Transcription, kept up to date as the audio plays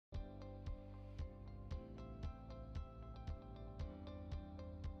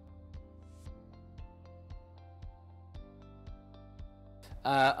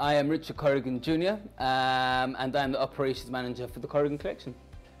I am Richard Corrigan Jr. And I'm the operations manager for the Corrigan Collection.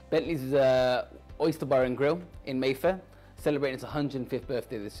 Bentley's is a oyster bar and grill in Mayfair, celebrating its 105th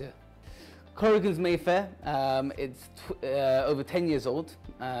birthday this year. Corrigan's Mayfair, it's over 10 years old,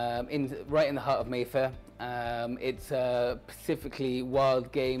 right in the heart of Mayfair. It's specifically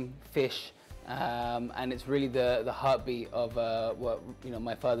wild game, fish, and it's really the heartbeat of what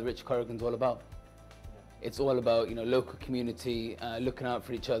my father Richard Corrigan's all about. It's all about local community, looking out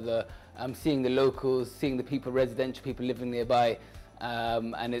for each other, seeing the locals, seeing the people, residential people living nearby,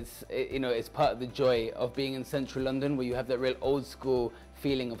 and it's part of the joy of being in central London, where you have that real old school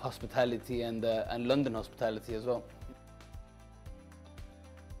feeling of hospitality and London hospitality as well.